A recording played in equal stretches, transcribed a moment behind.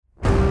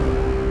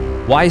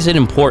Why is it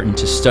important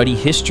to study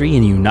history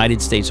in the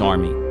United States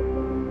Army?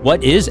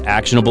 What is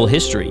actionable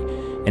history,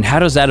 and how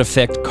does that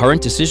affect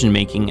current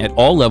decision-making at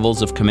all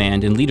levels of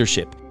command and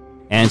leadership?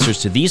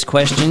 Answers to these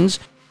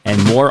questions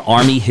and more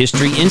Army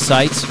history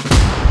insights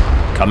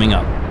coming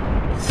up.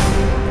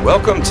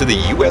 Welcome to the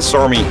U.S.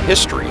 Army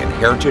History and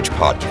Heritage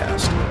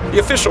Podcast, the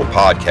official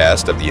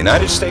podcast of the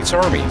United States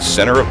Army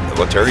Center of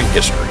Military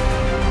History.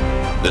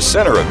 The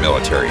Center of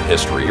Military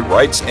History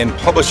writes and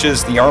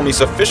publishes the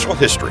Army's official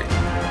history,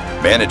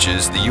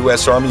 manages the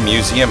U.S. Army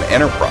Museum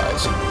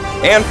Enterprise,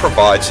 and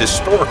provides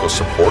historical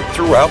support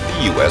throughout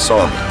the U.S.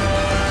 Army.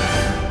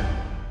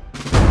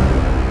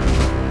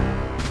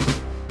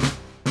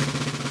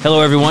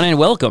 Hello, everyone, and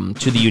welcome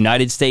to the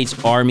United States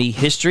Army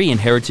History and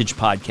Heritage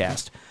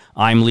Podcast.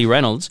 I'm Lee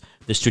Reynolds,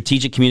 the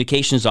Strategic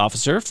Communications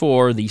Officer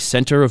for the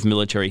Center of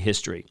Military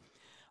History.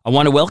 I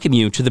want to welcome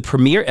you to the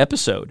premiere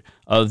episode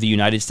of the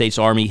United States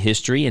Army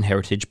History and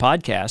Heritage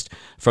Podcast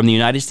from the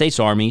United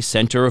States Army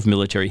Center of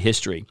Military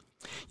History.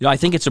 You know, I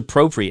think it's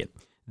appropriate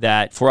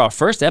that for our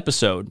first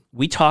episode,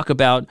 we talk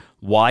about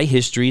why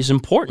history is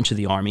important to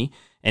the Army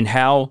and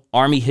how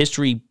Army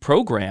history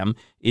program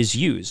is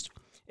used,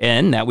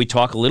 and that we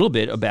talk a little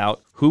bit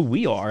about who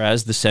we are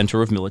as the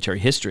Center of Military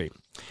History.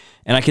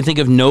 And I can think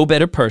of no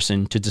better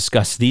person to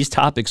discuss these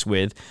topics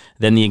with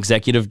than the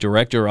Executive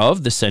Director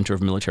of the Center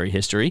of Military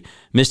History,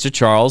 Mr.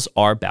 Charles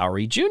R.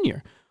 Bowery, Jr.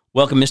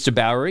 Welcome, Mr.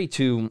 Bowery,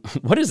 to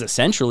what is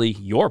essentially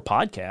your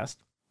podcast.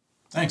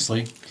 Thanks,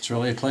 Lee. It's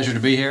really a pleasure to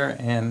be here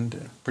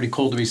and pretty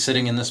cool to be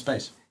sitting in this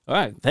space. All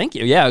right, thank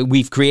you. Yeah,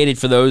 we've created,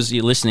 for those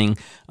listening,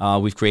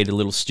 we've created a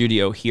little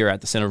studio here at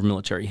the Center of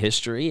Military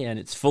History, and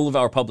it's full of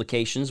our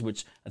publications,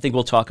 which I think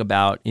we'll talk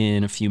about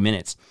in a few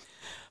minutes.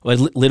 A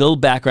little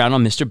background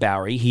on Mr.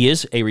 Bowery. He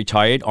is a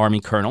retired Army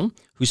colonel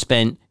who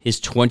spent his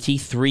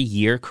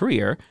 23-year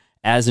career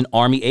as an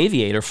Army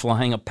aviator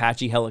flying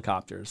Apache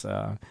helicopters.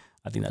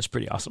 I think that's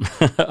pretty awesome.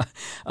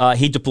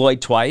 He deployed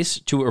twice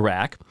to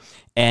Iraq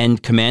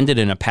and commanded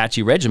an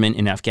Apache regiment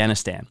in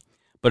Afghanistan.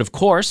 But of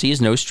course, he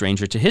is no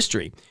stranger to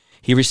history.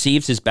 He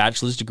received his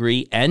bachelor's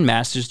degree and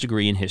master's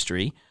degree in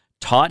history,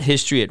 taught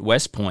history at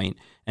West Point,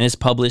 and has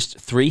published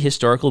 3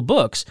 historical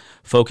books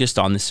focused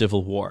on the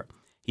Civil War.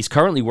 He's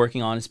currently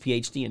working on his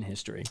PhD in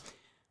history.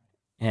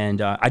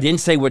 And I didn't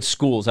say which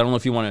schools. I don't know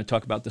if you want to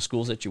talk about the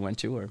schools that you went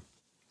to. Or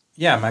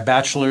Yeah, my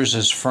bachelor's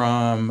is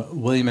from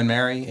William &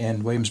 Mary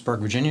in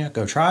Williamsburg, Virginia.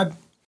 Go Tribe.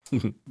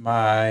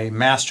 My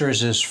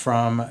master's is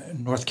from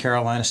North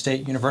Carolina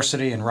State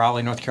University in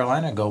Raleigh, North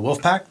Carolina. Go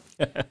Wolfpack.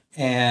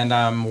 And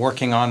I'm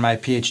working on my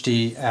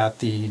PhD at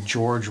the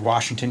George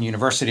Washington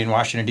University in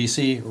Washington,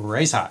 D.C.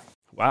 Raise High.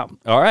 Wow.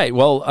 All right.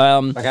 Well,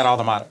 I got all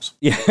the mottos.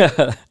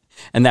 Yeah,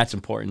 and that's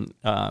important.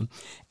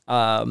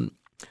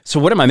 So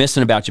what am I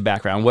missing about your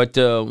background? What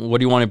do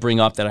you want to bring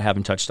up that I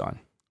haven't touched on?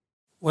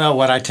 Well,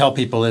 what I tell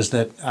people is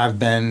that I've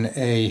been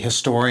a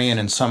historian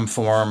in some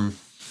form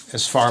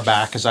as far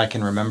back as I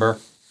can remember.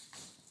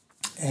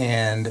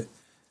 And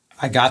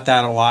I got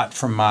that a lot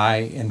from my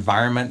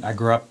environment. I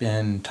grew up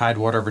in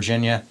Tidewater,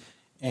 Virginia,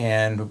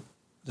 and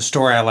the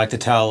story I like to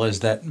tell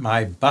is that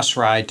my bus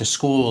ride to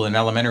school in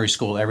elementary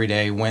school every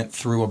day went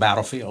through a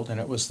battlefield,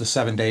 and it was the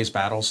 7 Days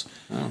battles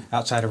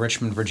outside of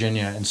Richmond,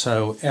 Virginia. And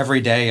so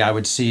every day I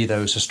would see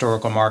those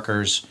historical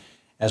markers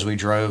as we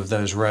drove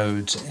those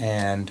roads,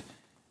 and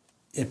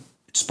it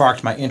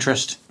sparked my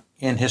interest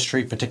in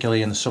history,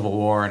 particularly in the Civil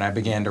War, and I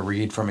began to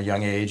read from a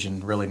young age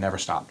and really never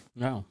stopped.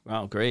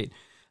 Wow, great.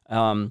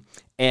 I'm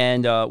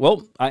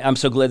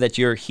so glad that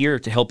you're here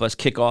to help us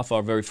kick off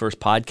our very first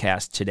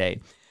podcast today.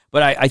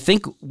 But I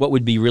think what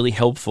would be really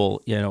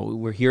helpful,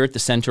 we're here at the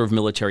Center of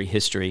Military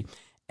History,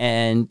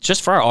 and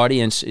just for our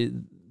audience,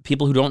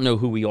 people who don't know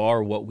who we are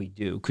or what we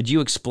do, could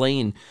you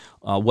explain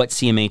what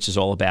CMH is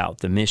all about,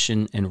 the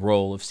mission and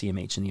role of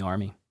CMH in the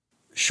Army?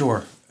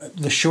 Sure.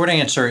 The short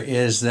answer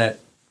is that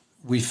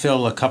we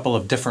fill a couple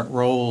of different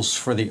roles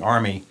for the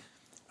Army.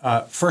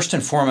 First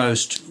and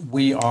foremost,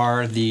 we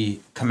are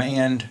the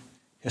Command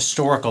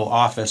Historical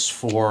Office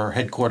for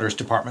Headquarters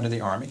Department of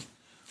the Army,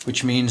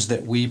 which means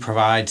that we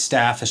provide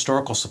staff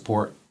historical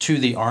support to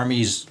the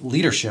Army's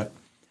leadership.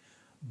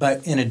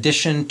 But in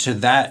addition to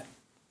that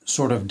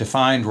sort of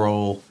defined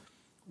role,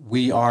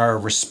 we are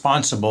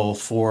responsible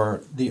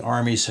for the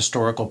Army's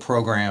historical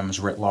programs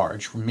writ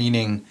large,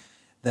 meaning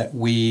that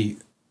we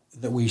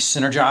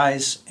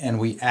synergize and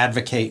we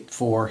advocate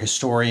for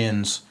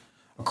historians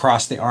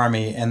across the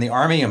Army. And the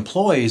Army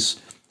employs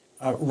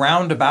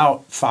around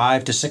about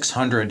 500 to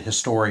 600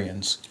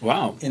 historians.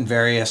 Wow. In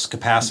various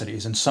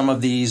capacities. And some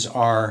of these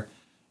are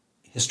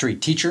history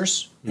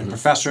teachers and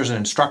professors and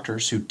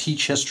instructors who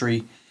teach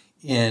history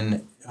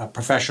in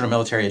professional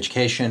military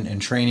education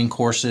and training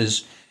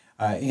courses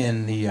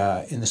in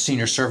the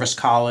senior service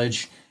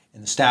college,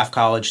 in the staff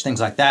college, things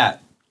like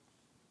that.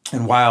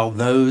 And while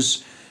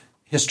those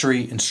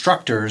history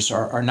instructors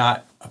are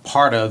not a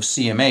part of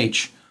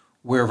CMH,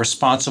 we're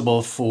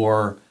responsible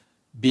for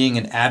being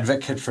an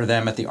advocate for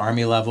them at the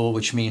Army level,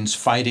 which means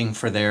fighting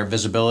for their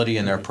visibility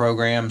in their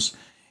programs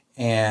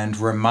and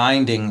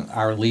reminding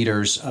our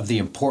leaders of the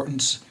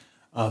importance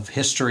of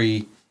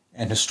history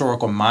and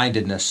historical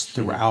mindedness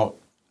throughout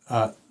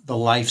the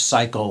life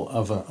cycle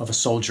of a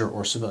soldier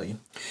or civilian.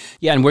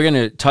 Yeah, and we're going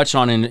to touch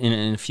on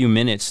in a few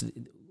minutes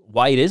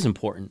why it is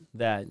important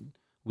that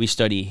we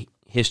study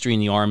history in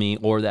the Army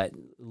or that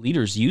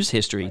leaders use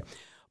history. Right.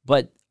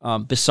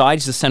 But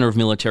besides the Center of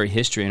Military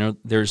History,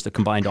 there's the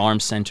Combined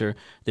Arms Center,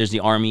 there's the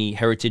Army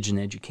Heritage and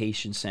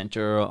Education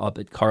Center up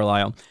at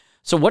Carlisle.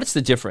 So what's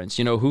the difference?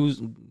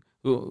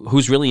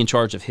 Who's really in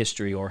charge of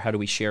history, or how do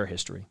we share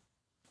history?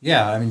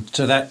 Yeah, I mean,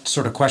 so that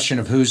sort of question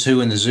of who's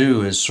who in the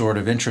zoo is sort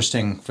of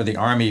interesting for the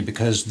Army,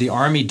 because the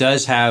Army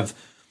does have,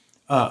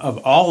 of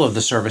all of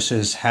the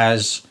services,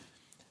 has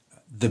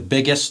the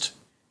biggest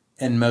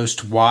and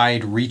most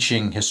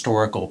wide-reaching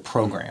historical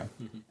program.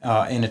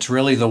 And it's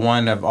really the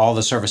one of all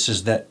the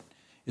services that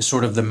is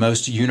sort of the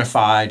most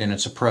unified in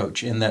its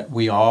approach, in that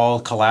we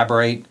all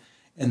collaborate,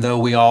 and though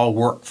we all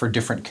work for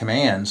different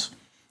commands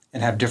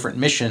and have different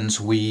missions,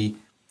 we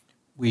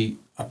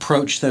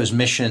approach those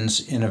missions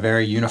in a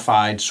very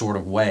unified sort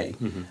of way.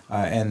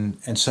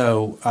 And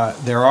so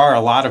there are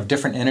a lot of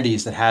different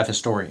entities that have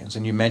historians,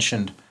 and you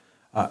mentioned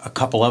a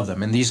couple of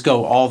them. And these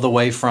go all the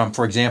way from,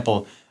 for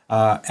example,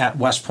 at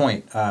West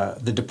Point,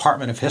 the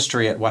Department of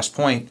History at West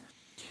Point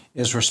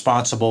is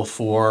responsible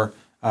for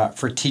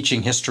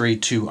teaching history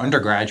to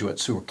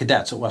undergraduates who are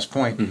cadets at West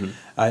Point.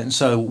 And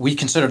so we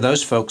consider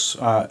those folks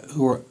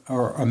who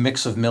are a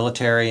mix of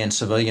military and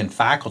civilian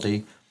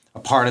faculty a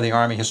part of the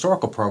Army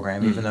historical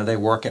program, even though they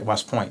work at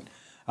West Point.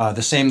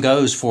 The same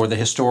goes for the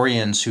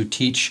historians who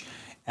teach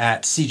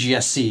at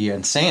CGSC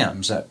and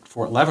SAMS at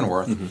Fort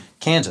Leavenworth,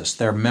 Kansas.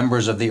 They're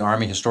members of the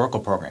Army historical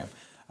program.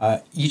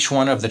 Each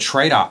one of the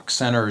TRADOC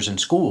centers and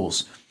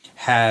schools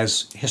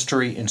has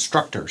history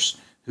instructors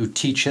who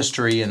teach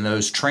history in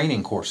those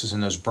training courses,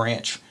 in those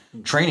branch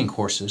training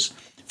courses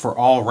for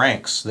all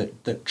ranks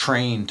that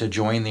train to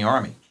join the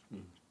Army.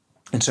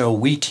 And so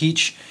we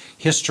teach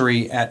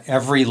history at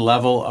every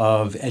level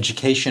of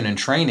education and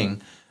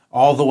training,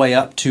 all the way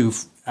up to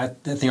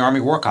at the Army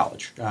War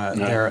College.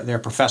 There are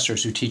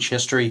professors who teach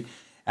history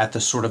at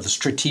the sort of the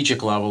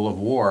strategic level of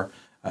war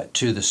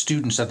to the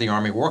students at the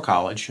Army War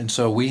College. And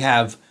so we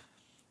have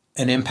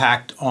an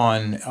impact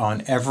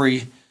on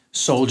every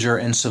soldier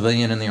and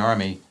civilian in the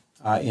Army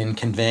in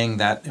conveying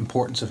that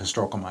importance of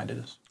historical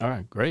mindedness. All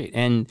right, great.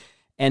 And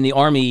the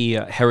Army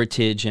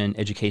Heritage and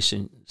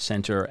Education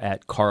Center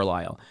at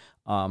Carlisle,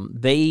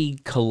 they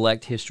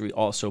collect history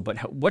also, but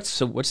what's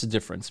the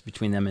difference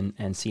between them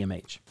and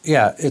CMH?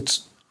 Yeah,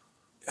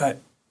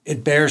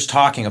 it bears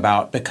talking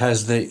about,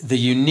 because the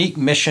unique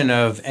mission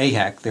of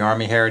AHEC, the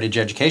Army Heritage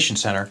Education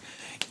Center,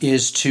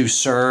 is to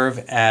serve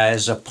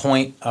as a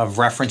point of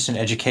reference and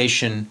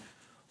education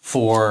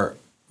for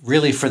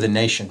the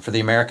nation, for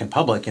the American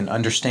public, in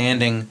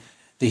understanding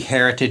the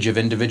heritage of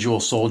individual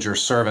soldier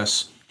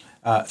service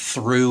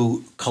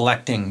through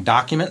collecting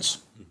documents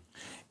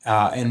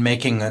and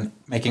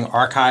making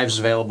archives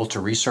available to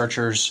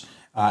researchers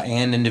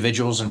and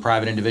individuals and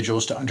private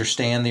individuals to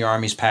understand the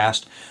Army's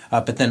past,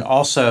 but then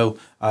also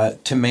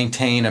to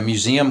maintain a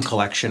museum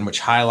collection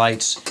which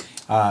highlights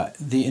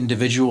the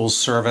individual's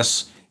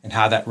service and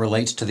how that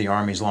relates to the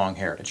Army's long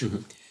heritage.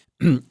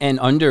 And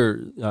under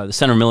the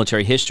Center of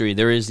Military History,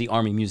 there is the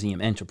Army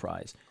Museum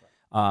Enterprise.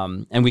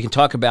 And we can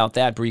talk about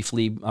that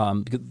briefly.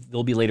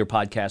 There'll be later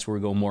podcasts where we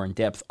go more in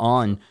depth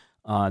on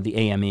the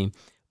AME.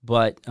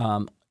 But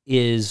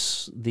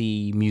is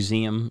the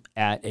museum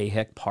at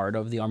AHEC part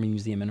of the Army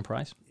Museum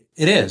Enterprise?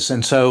 It is.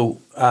 And so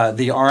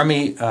the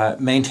Army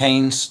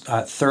maintains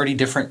 30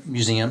 different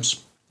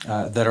museums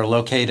that are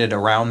located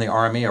around the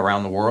Army,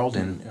 around the world,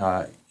 in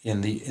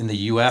the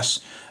U.S.,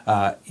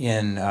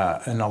 in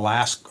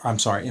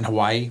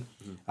Hawaii,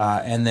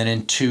 and then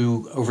in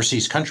 2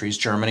 overseas countries,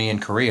 Germany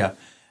and Korea.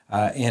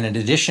 And in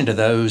addition to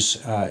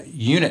those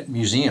unit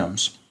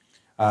museums,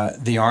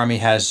 the Army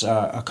has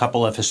a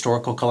couple of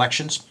historical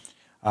collections.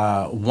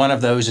 One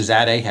of those is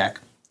at AHEC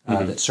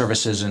that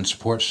services and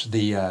supports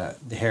the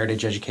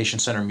Heritage Education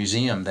Center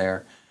Museum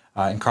there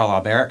in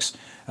Carlisle Barracks.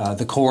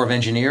 The Corps of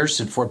Engineers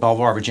in Fort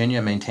Belvoir,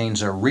 Virginia,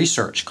 maintains a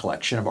research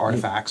collection of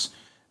artifacts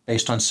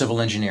based on civil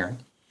engineering.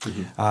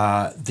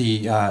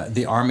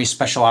 The Army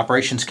Special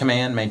Operations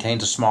Command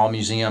maintains a small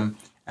museum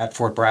at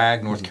Fort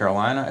Bragg, North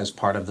Carolina, as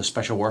part of the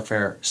Special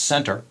Warfare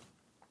Center.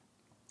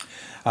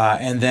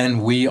 And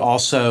then we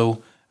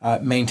also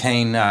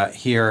maintain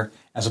here,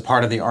 as a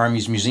part of the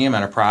Army's museum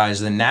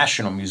enterprise, the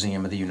National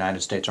Museum of the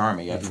United States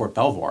Army at Fort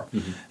Belvoir.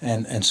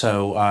 And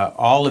so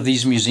all of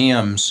these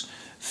museums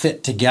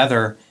fit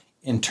together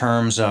in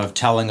terms of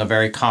telling a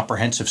very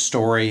comprehensive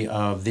story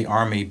of the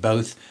Army,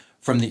 both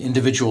from the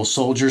individual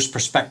soldier's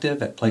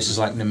perspective at places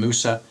like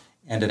Namusa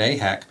and at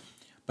AHEC,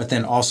 but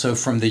then also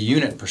from the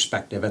unit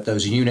perspective at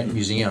those unit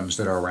museums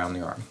that are around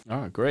the Army.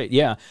 Oh, great.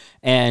 Yeah.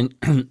 And,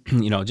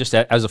 just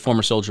as a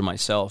former soldier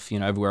myself,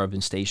 everywhere I've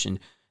been stationed,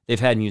 they've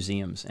had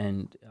museums,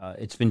 and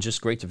it's been just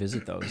great to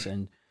visit those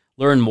and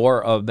learn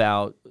more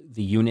about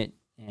the unit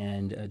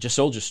and just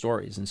soldier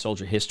stories and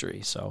soldier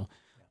history. So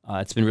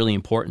it's been really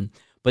important.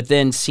 But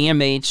then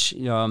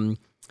CMH,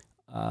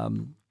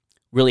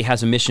 really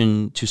has a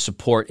mission to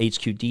support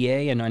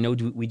HQDA, and I know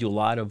we do a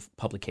lot of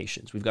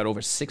publications. We've got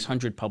over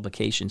 600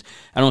 publications.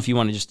 I don't know if you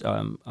want to just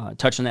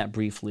touch on that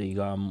briefly,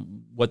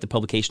 what the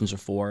publications are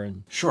for.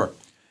 Sure.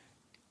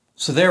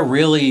 So they're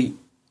really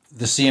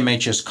the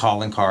CMH's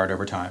calling card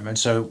over time. And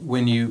so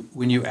when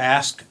you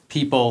ask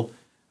people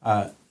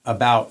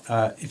about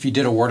if you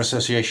did a word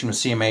association with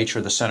CMH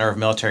or the Center of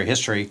Military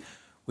History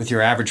with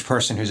your average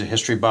person who's a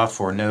history buff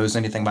or knows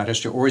anything about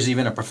history or is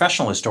even a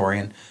professional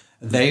historian,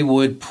 they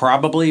would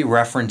probably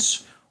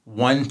reference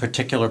one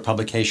particular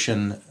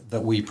publication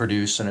that we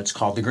produce, and it's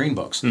called the Green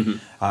Books.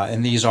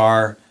 And these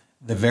are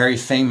the very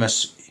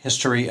famous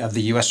history of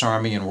the U.S.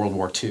 Army in World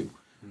War II,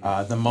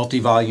 the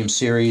multi-volume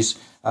series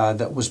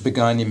that was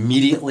begun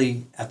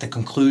immediately at the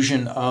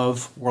conclusion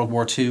of World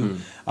War II,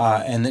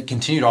 and that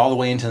continued all the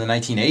way into the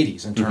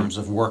 1980s in terms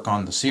of work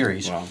on the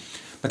series. Wow.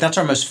 But that's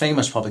our most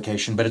famous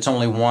publication, but it's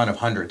only one of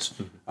hundreds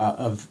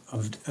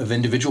of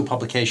individual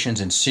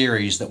publications and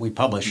series that we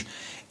publish.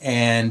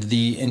 And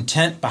the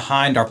intent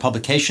behind our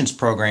publications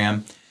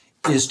program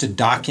is to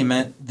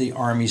document the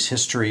Army's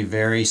history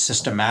very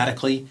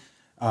systematically,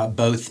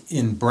 both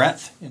in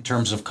breadth in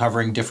terms of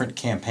covering different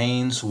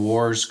campaigns,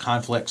 wars,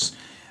 conflicts,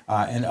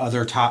 and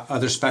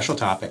other special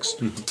topics.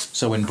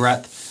 So in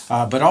breadth,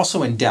 but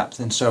also in depth.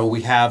 And so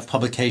we have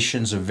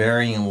publications of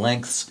varying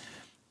lengths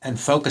and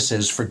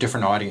focuses for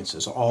different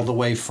audiences, all the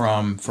way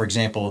from, for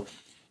example,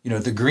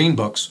 the Green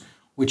Books,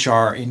 which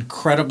are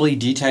incredibly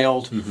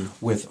detailed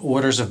with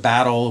orders of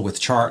battle, with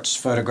charts,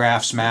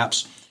 photographs,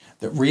 maps,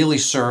 that really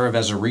serve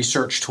as a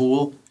research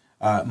tool,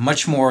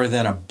 much more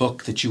than a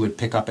book that you would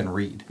pick up and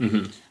read.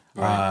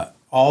 Right.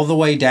 All the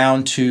way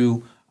down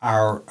to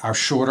our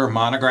shorter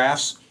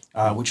monographs,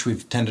 which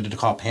we've tended to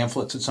call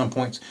pamphlets at some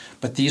points.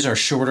 But these are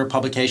shorter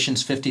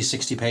publications, 50,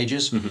 60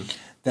 pages,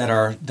 that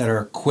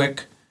are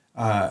quick,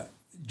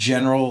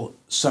 general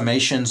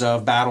summations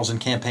of battles and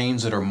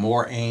campaigns that are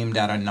more aimed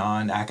at a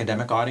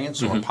non-academic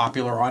audience or a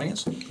popular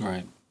audience,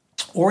 right,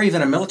 or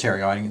even a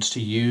military audience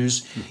to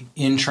use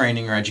in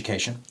training or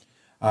education.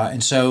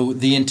 And so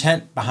the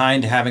intent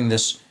behind having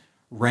this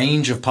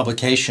range of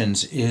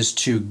publications is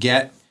to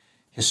get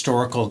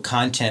historical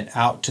content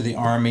out to the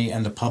Army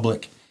and the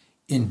public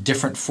in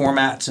different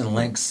formats and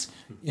lengths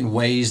in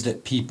ways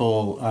that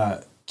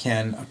people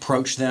can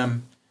approach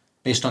them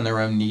based on their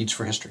own needs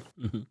for history.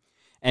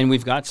 And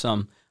we've got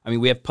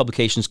we have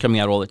publications coming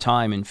out all the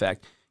time. In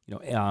fact,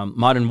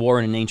 Modern War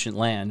in an Ancient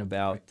Land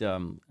about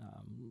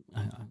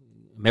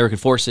American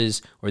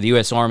forces or the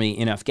U.S. Army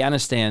in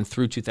Afghanistan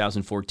through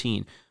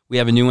 2014. We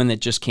have a new one that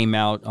just came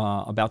out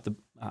about the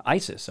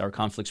ISIS, our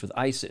conflicts with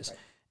ISIS,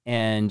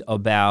 and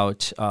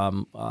about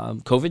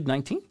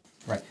COVID-19.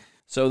 Right.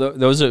 So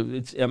those are.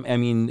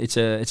 It's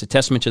a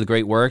testament to the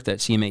great work that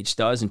CMH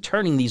does in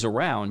turning these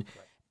around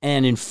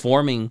and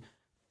informing,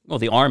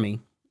 the Army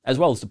as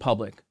well as the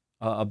public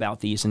about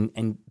these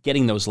and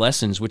getting those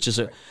lessons, which is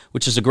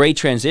a great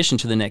transition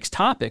to the next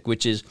topic,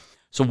 which is,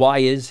 so why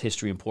is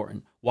history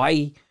important?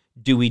 Why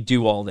do we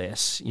do all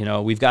this?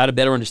 We've got a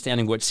better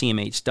understanding of what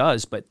CMH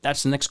does, but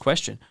that's the next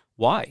question.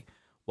 Why?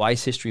 Why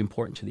is history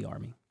important to the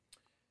Army?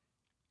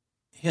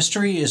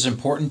 History is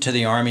important to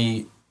the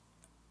Army,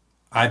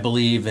 I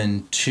believe,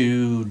 in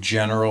two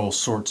general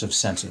sorts of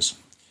senses.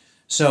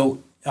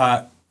 So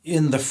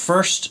in the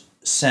first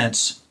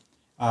sense,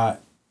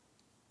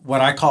 what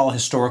I call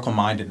historical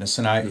mindedness,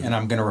 and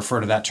I'm going to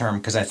refer to that term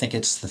because I think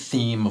it's the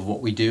theme of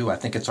what we do. I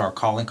think it's our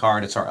calling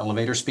card, it's our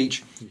elevator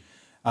speech,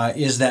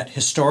 is that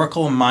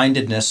historical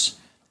mindedness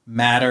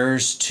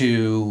matters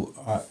to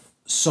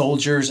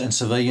soldiers and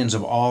civilians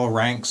of all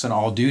ranks and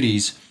all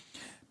duties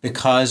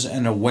because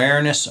an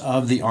awareness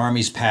of the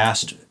Army's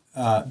past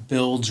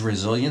builds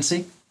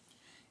resiliency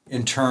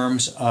in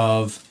terms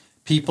of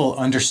people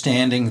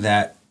understanding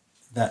that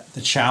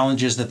the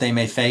challenges that they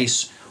may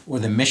face or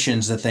the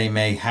missions that they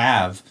may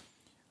have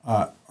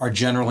are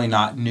generally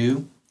not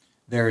new.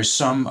 There is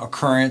some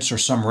occurrence or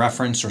some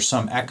reference or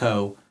some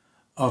echo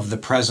of the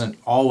present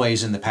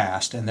always in the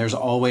past, and there's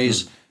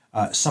always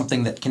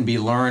something that can be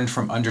learned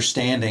from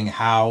understanding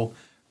how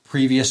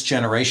previous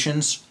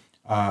generations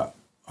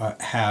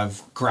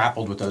have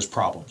grappled with those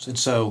problems. And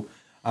so,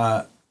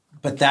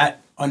 but that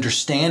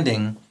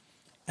understanding,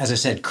 as I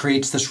said,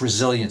 creates this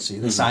resiliency,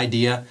 this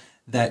idea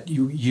that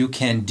you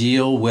can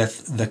deal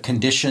with the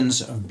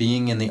conditions of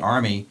being in the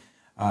Army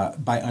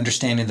by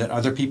understanding that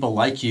other people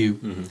like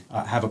you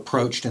have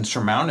approached and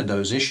surmounted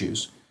those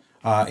issues.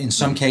 In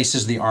some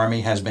cases, the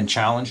Army has been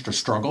challenged or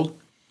struggled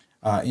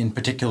in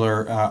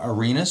particular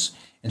arenas.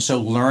 And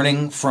so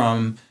learning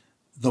from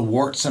the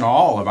warts and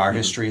all of our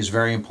history is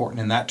very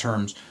important in that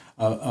terms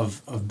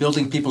of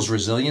building people's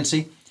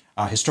resiliency.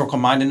 Historical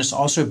mindedness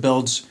also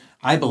builds,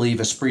 I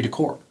believe, esprit de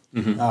corps.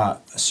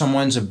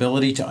 Someone's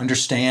ability to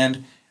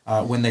understand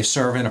when they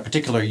serve in a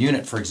particular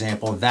unit, for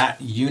example, that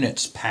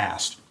unit's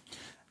past.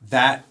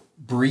 That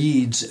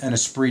breeds an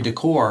esprit de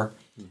corps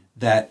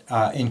that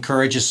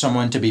encourages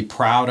someone to be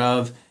proud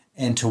of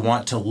and to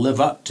want to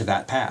live up to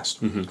that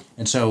past.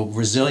 And so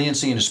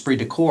resiliency and esprit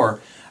de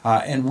corps,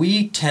 and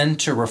we tend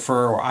to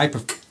refer, or I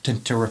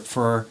tend to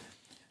refer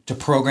to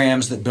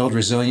programs that build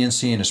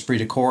resiliency and esprit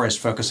de corps is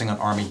focusing on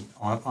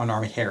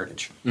Army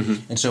heritage.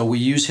 And so we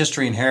use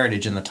history and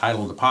heritage in the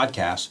title of the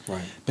podcast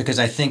because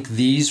I think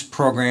these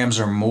programs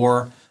are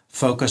more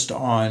focused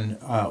on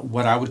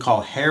what I would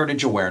call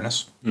heritage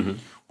awareness,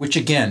 which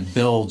again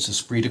builds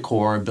esprit de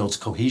corps, builds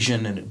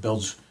cohesion, and it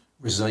builds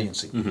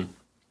resiliency.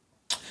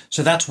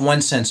 So that's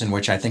one sense in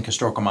which I think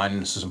historical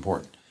mindedness is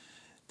important.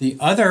 The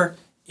other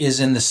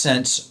is in the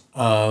sense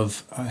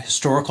of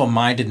historical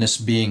mindedness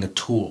being a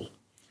tool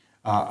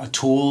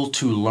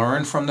to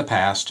learn from the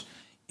past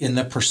in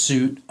the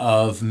pursuit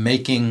of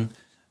making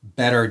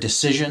better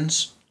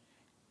decisions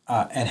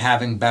and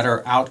having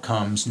better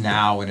outcomes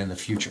now and in the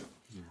future.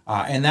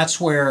 And that's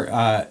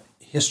where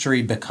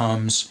history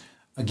becomes,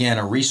 again,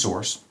 a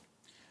resource.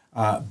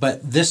 But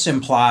this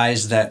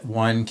implies that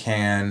one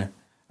can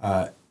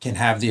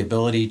have the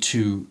ability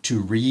to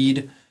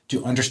read,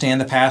 to understand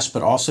the past,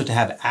 but also to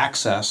have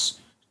access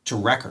to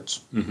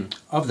records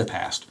of the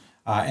past.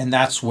 And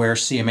that's where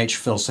CMH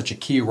fills such a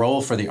key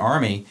role for the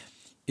Army,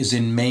 is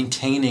in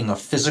maintaining a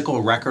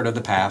physical record of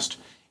the past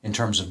in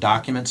terms of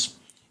documents,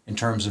 in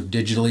terms of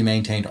digitally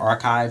maintained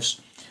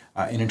archives,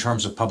 and in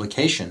terms of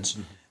publications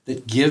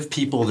that give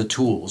people the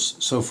tools.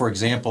 So, for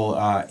example,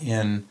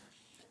 in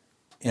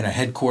a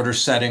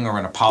headquarters setting or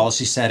in a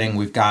policy setting,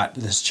 we've got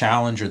this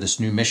challenge or this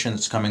new mission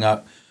that's coming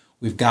up.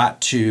 We've got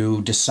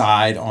to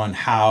decide on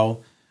how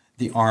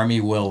the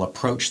Army will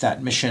approach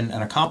that mission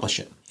and accomplish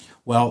it.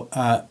 Well,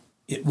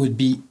 it would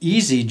be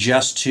easy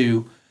just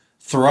to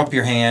throw up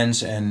your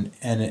hands and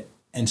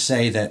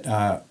say that,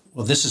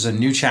 well, this is a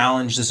new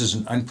challenge, this is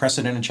an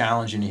unprecedented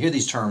challenge, and you hear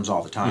these terms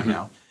all the time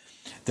now,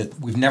 that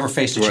we've never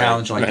faced a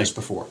challenge like this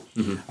before.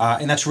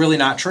 And that's really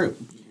not true.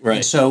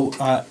 And so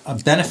a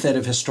benefit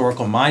of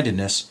historical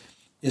mindedness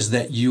is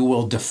that you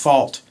will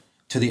default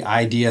to the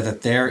idea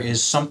that there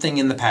is something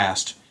in the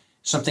past,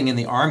 something in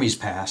the Army's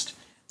past,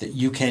 that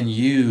you can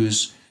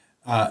use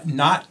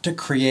not to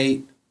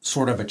create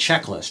sort of a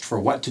checklist for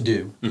what to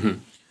do,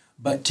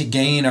 but to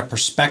gain a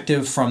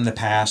perspective from the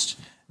past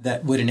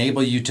that would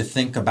enable you to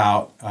think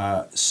about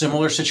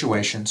similar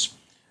situations,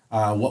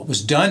 what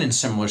was done in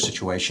similar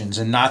situations,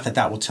 and not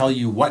that will tell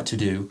you what to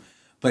do,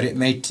 but it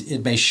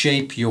may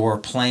shape your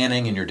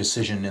planning and your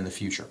decision in the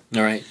future.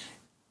 All right.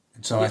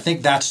 And so I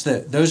think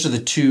those are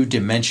the two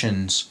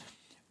dimensions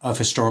of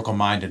historical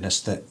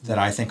mindedness that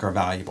I think are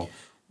valuable.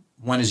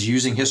 One is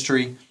using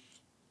history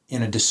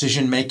in a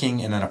decision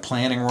making and in a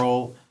planning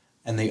role,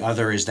 and the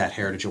other is that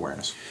heritage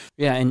awareness.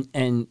 Yeah,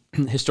 and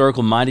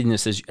historical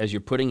mindedness, as you're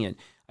putting it,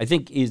 I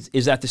think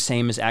is that the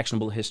same as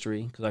actionable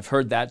history? Because I've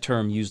heard that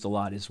term used a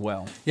lot as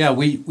well. Yeah,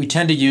 we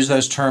tend to use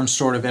those terms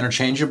sort of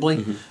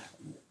interchangeably.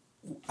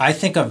 I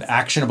think of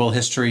actionable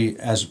history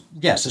as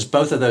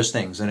both of those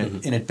things,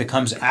 and it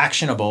becomes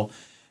actionable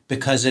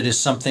because it is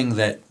something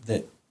that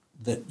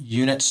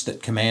units,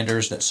 that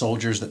commanders, that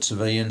soldiers, that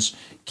civilians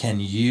can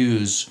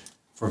use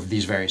for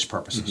these various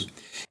purposes.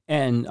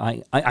 And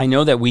I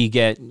know that we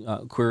get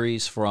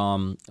queries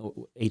from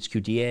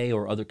HQDA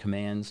or other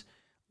commands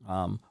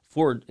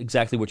for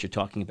exactly what you're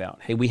talking about.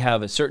 Hey, we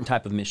have a certain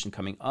type of mission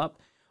coming up.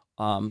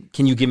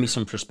 Can you give me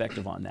some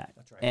perspective on that?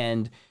 That's right.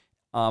 And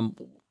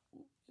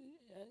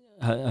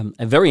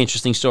a very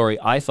interesting story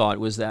I thought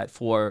was that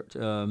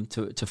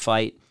to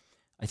fight,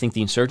 I think,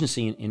 the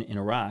insurgency in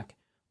Iraq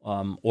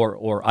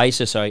or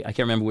ISIS, I can't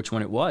remember which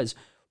one it was,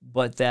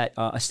 but that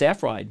a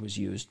staff ride was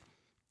used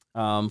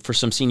for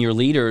some senior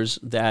leaders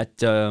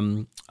that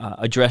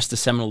addressed the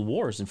Seminole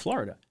Wars in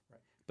Florida. Right.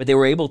 But they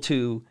were able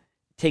to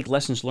take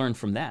lessons learned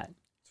from that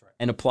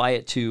and apply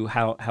it to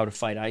how to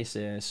fight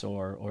ISIS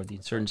or the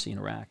insurgency in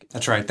Iraq.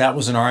 That's right. That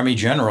was an Army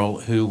general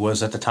who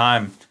was at the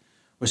time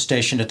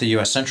stationed at the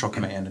U.S. Central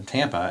Command in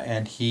Tampa,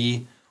 and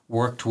he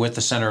worked with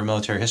the Center of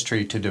Military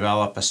History to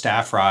develop a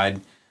staff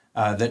ride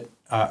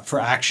for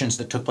actions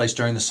that took place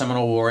during the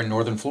Seminole War in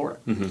northern Florida.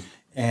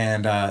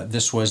 And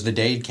this was the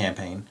Dade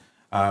campaign,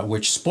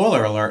 which,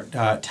 spoiler alert,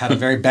 had a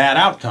very bad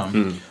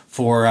outcome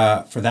for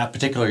that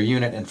particular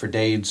unit and for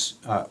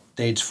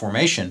Dade's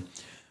formation.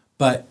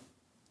 But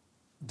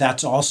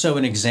that's also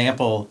an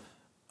example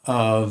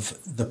of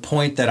the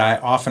point that I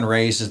often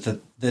raise, is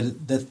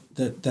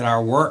that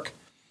our work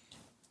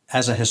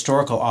as a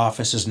historical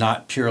office is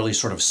not purely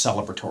sort of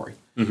celebratory.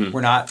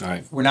 We're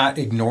not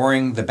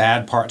ignoring the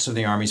bad parts of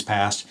the Army's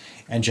past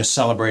and just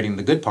celebrating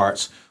the good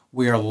parts.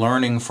 We are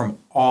learning from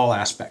all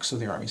aspects of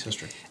the Army's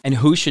history. And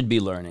who should be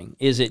learning?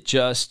 Is it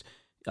just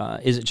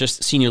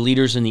senior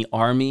leaders in the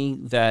Army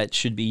that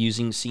should be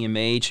using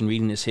CMH and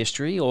reading this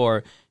history,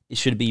 or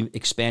should it be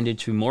expanded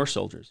to more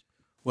soldiers?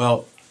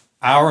 Well,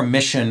 our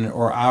mission,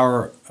 or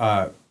our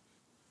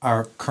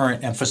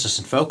current emphasis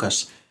and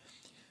focus,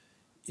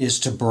 is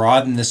to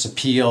broaden this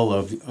appeal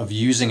of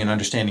using and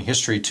understanding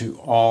history to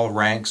all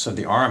ranks of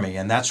the Army.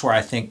 And that's where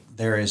I think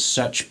there is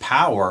such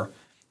power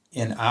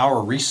in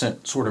our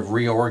recent sort of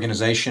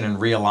reorganization and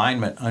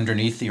realignment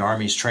underneath the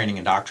Army's Training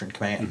and Doctrine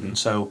Command. And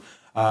so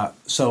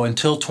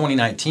until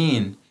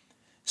 2019,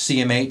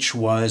 CMH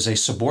was a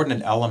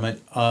subordinate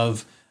element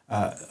of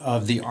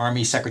the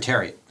Army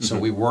Secretariat. So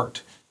we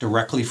worked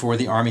directly for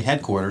the Army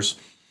headquarters,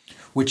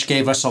 which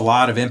gave us a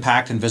lot of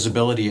impact and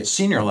visibility at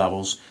senior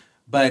levels,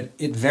 but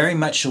it very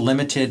much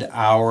limited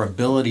our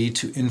ability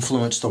to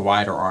influence the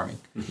wider Army.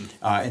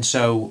 And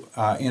so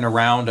in a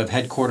round of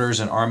headquarters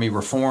and Army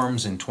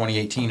reforms in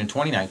 2018 and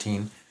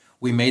 2019,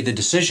 we made the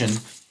decision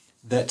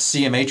that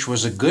CMH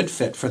was a good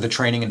fit for the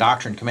Training and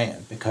Doctrine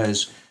Command,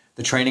 because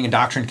the Training and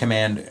Doctrine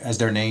Command, as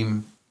their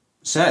name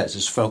says,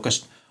 is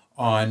focused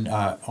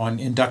on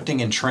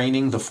inducting and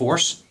training the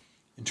force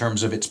in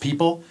terms of its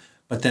people,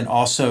 but then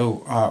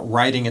also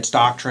writing its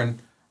doctrine,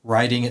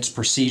 writing its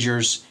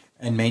procedures,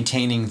 and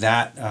maintaining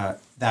that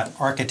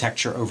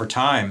architecture over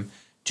time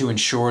to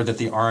ensure that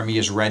the Army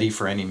is ready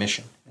for any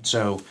mission. And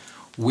so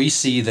we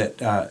see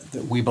that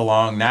we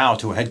belong now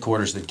to a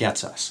headquarters that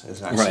gets us,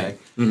 as I say,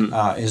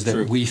 is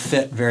that we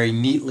fit very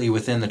neatly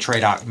within the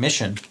TRADOC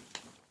mission.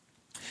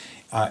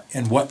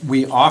 And what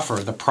we offer,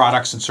 the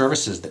products and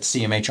services that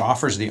CMH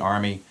offers the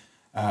Army,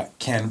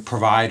 can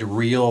provide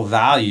real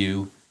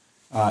value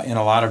in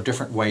a lot of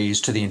different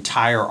ways to the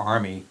entire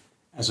Army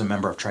as a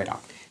member of TRADOC.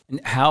 And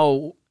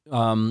how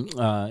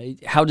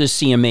does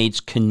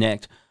CMH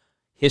connect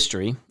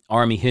history,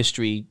 Army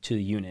history, to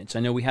the units?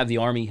 I know we have the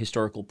Army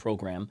Historical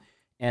Program,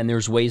 and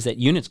there's ways that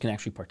units can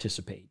actually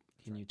participate.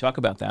 Can you talk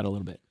about that a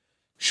little bit?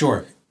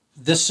 Sure.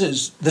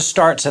 This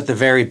starts at the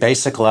very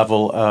basic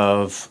level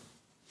of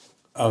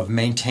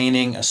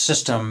maintaining a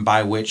system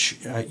by which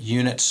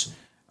units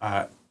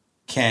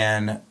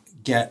can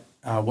get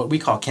what we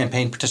call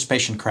campaign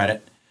participation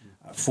credit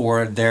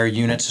for their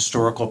unit's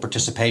historical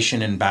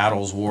participation in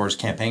battles, wars,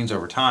 campaigns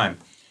over time.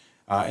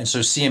 And so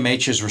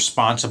CMH is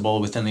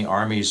responsible within the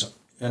Army's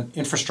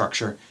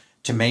infrastructure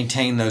to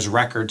maintain those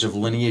records of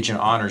lineage and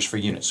honors for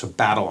units, so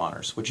battle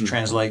honors, which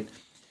translate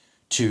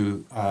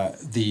to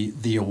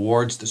the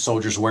awards that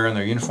soldiers wear in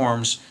their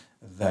uniforms,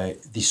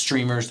 the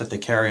streamers that they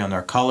carry on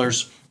their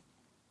colors.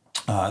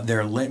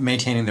 They're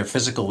maintaining their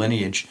physical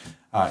lineage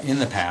in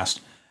the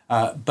past.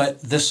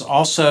 But this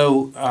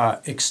also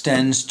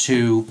extends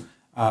to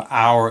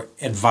our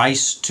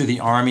advice to the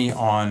Army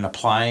on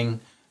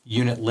applying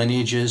unit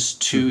lineages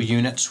to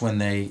units when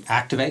they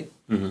activate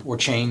or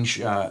change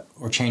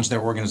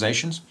their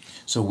organizations.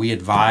 So we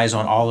advise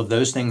on all of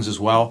those things as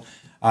well.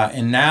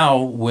 And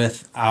now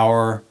with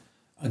our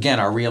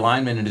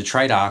realignment into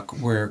TRADOC,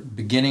 we're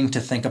beginning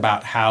to think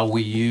about how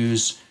we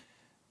use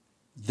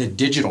the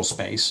digital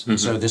space.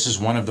 So this is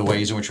one of the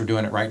ways in which we're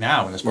doing it right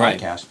now in this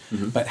podcast,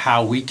 but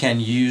how we can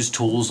use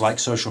tools like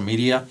social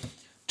media,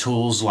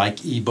 tools like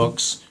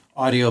ebooks,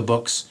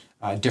 audiobooks,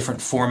 different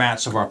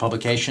formats of our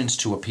publications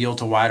to appeal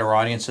to wider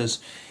audiences,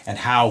 and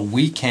how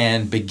we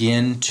can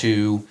begin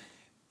to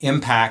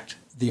impact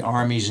the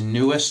Army's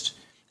newest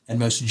and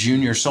most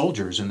junior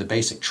soldiers in the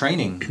basic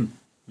training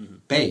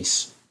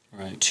base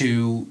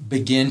to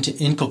begin to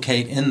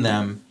inculcate in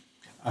them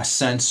a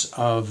sense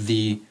of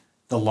the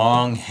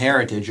long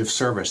heritage of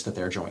service that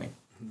they're joining.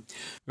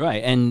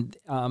 Right. And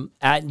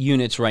at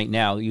units right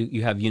now,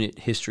 you have unit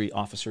history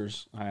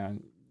officers,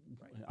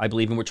 I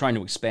believe, and we're trying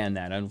to expand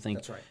that. I don't think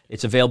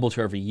it's available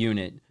to every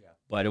unit,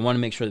 but I want to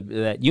make sure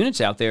that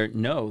units out there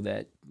know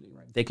that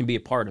they can be a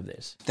part of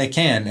this. They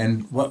can.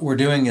 And what we're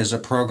doing is a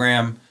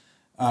program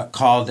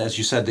called, as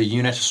you said, the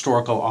Unit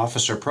Historical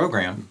Officer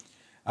Program.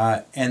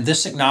 And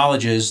this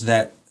acknowledges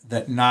that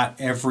not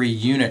every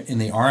unit in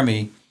the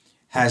Army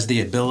has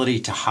the ability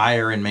to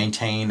hire and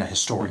maintain a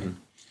historian.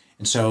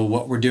 And so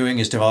what we're doing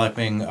is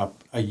developing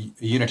a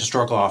unit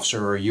historical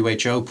officer or a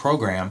UHO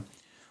program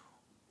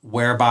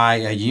whereby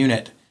a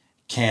unit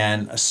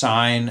can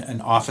assign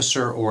an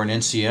officer or an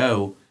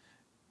NCO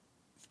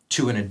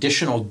to an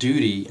additional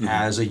duty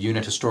as a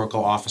unit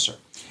historical officer.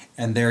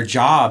 And their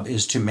job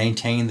is to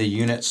maintain the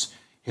unit's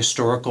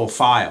historical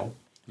file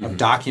of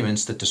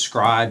documents that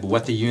describe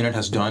what the unit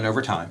has done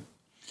over time.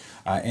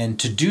 And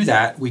to do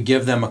that, we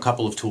give them a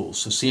couple of tools.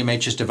 So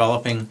CMH is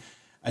developing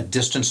a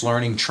distance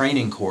learning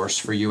training course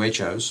for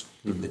UHOs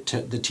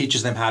that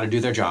teaches them how to do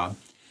their job.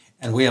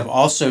 And we have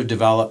also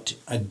developed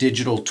a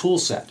digital tool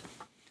set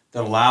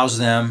that allows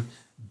them,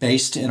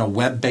 based in a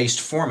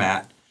web-based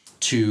format,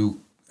 to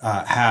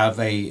have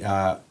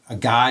a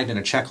guide and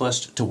a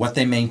checklist to what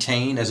they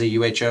maintain as a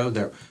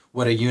UHO,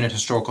 what a unit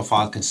historical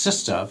file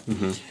consists of,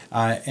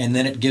 and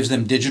then it gives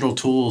them digital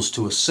tools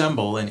to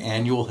assemble an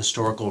annual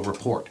historical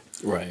report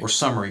or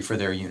summary for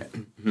their unit.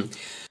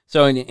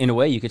 So in a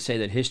way, you could say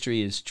that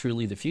history is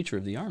truly the future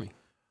of the Army.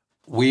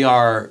 We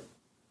are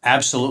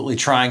absolutely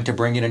trying to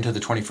bring it into the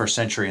 21st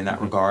century in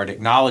that regard,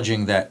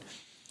 acknowledging that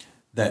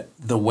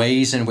the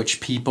ways in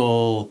which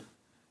people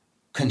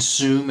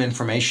consume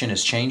information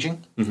is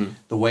changing,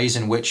 the ways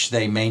in which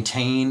they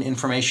maintain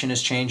information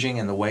is changing,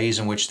 and the ways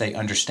in which they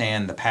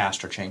understand the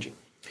past are changing.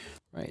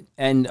 Right.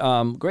 And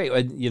great.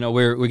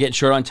 We're getting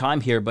short on time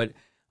here, but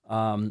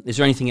is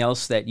there anything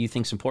else that you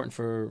think is important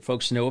for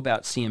folks to know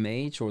about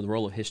CMH or the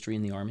role of history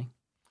in the Army?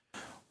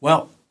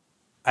 Well,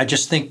 I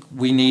just think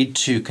we need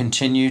to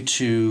continue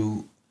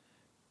to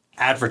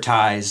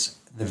advertise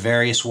the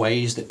various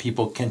ways that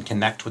people can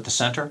connect with the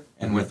center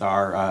and with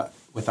our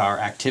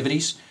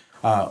activities.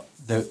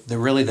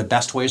 The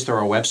best ways through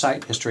our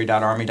website,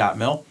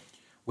 history.army.mil,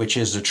 which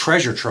is a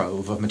treasure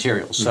trove of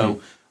materials. Mm-hmm.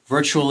 So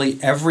virtually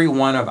every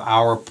one of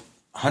our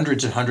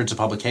hundreds and hundreds of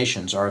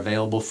publications are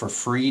available for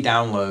free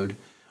download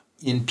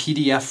in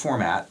PDF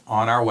format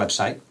on our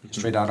website,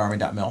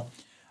 history.army.mil.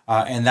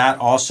 And that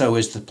also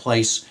is the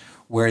place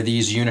where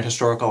these unit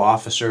historical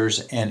officers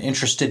and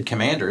interested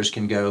commanders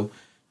can go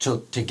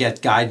to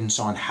get guidance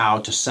on how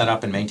to set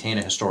up and maintain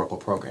a historical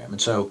program.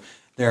 And so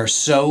there are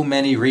so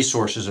many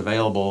resources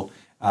available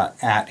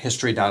at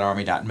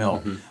history.army.mil.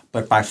 Mm-hmm.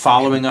 But by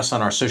following us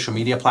on our social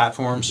media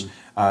platforms,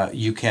 mm-hmm.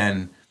 You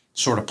can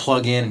sort of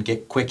plug in and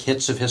get quick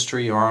hits of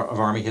history or of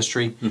Army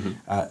history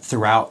mm-hmm.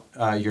 Throughout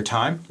your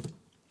time.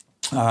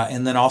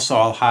 And then also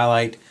I'll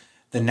highlight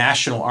the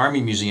National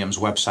Army Museum's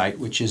website,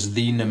 which is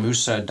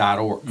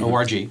thenamusa.org.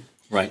 Mm-hmm.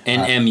 Right,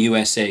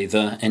 NMUSA,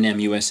 the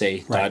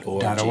NMUSA.org. Right,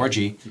 .org,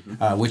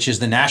 which is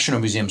the National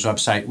Museum's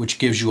website, which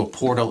gives you a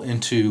portal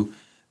into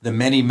the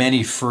many,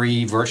 many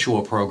free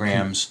virtual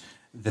programs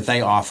that they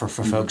offer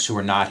for folks who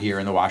are not here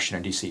in the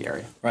Washington, D.C.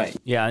 area. Right,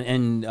 yeah,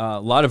 and a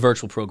lot of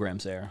virtual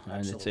programs there.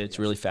 Absolutely, it's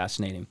really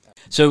fascinating.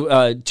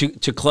 So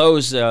to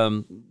close,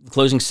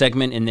 closing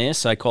segment in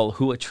this, I call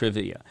Whoa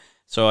Trivia.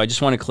 So I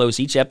just want to close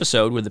each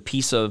episode with a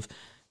piece of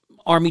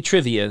Army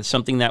trivia,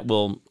 something that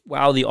will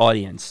wow the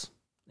audience.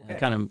 Okay.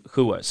 Kind of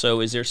whoa.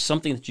 So is there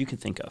something that you can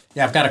think of?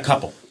 Yeah, I've got a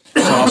couple.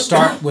 So I'll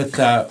start with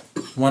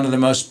one of the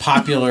most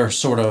popular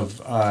sort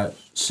of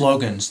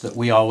slogans that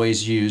we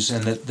always use,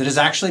 and that is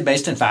actually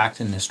based in fact,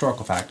 in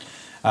historical fact.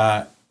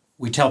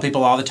 We tell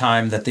people all the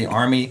time that the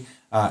Army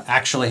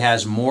actually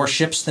has more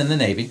ships than the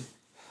Navy,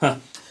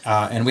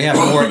 and we have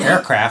more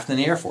aircraft than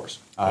the Air Force.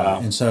 Wow.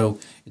 And so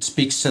it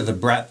speaks to the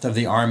breadth of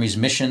the Army's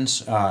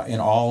missions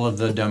in all of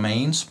the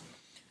domains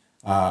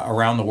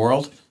around the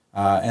world.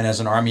 And as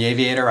an Army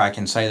aviator, I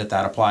can say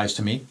that applies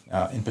to me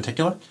in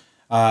particular.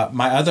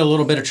 My other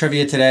little bit of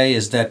trivia today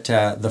is that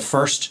the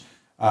first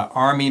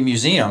Army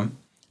museum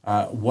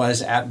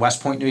was at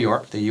West Point, New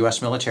York, the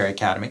U.S. Military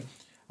Academy,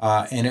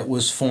 and it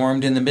was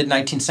formed in the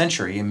mid-19th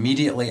century,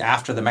 immediately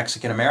after the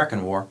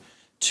Mexican-American War,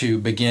 to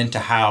begin to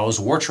house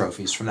war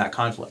trophies from that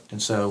conflict.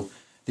 And so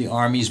the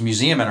Army's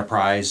museum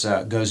enterprise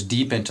goes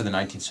deep into the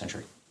 19th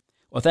century.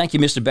 Well, thank you,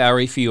 Mr.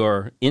 Bowery, for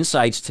your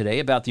insights today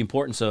about the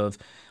importance of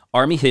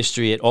Army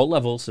history at all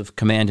levels of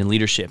command and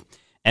leadership,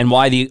 and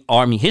why the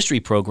Army History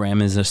Program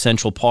is a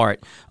central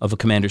part of a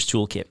commander's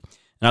toolkit.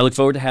 And I look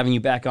forward to having you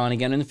back on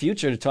again in the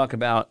future to talk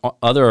about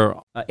other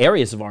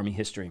areas of Army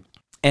history.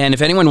 And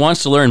if anyone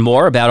wants to learn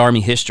more about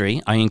Army history,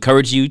 I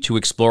encourage you to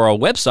explore our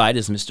website,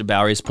 as Mr.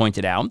 Bowery has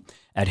pointed out,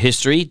 at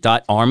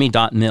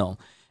history.army.mil.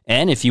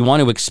 And if you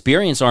want to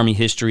experience Army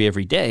history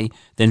every day,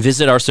 then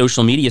visit our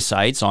social media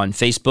sites on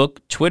Facebook,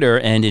 Twitter,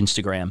 and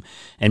Instagram.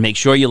 And make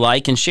sure you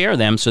like and share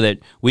them so that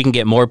we can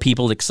get more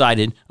people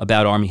excited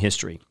about Army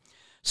history.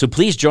 So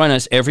please join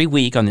us every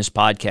week on this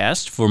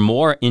podcast for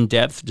more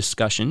in-depth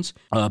discussions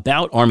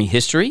about Army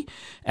history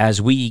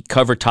as we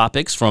cover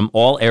topics from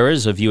all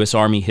eras of U.S.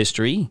 Army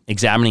history,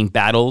 examining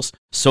battles,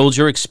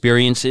 soldier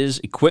experiences,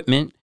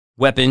 equipment,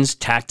 weapons,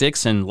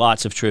 tactics, and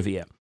lots of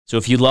trivia. So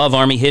if you love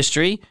Army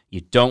history,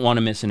 you don't want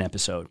to miss an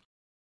episode.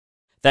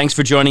 Thanks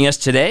for joining us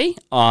today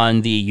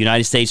on the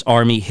United States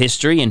Army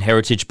History and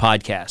Heritage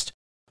Podcast.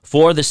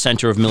 For the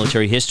Center of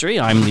Military History,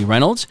 I'm Lee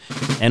Reynolds,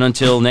 and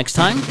until next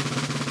time,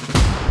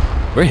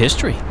 we're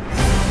history.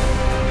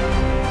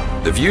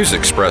 The views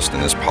expressed in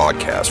this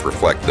podcast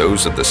reflect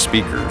those of the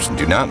speakers and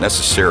do not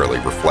necessarily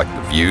reflect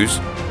the views,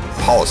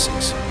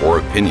 policies, or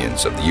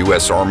opinions of the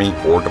U.S. Army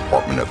or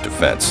Department of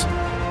Defense.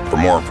 For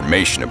more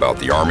information about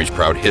the Army's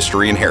proud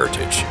history and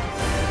heritage,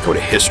 go to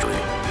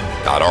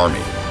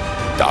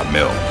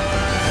history.army.mil.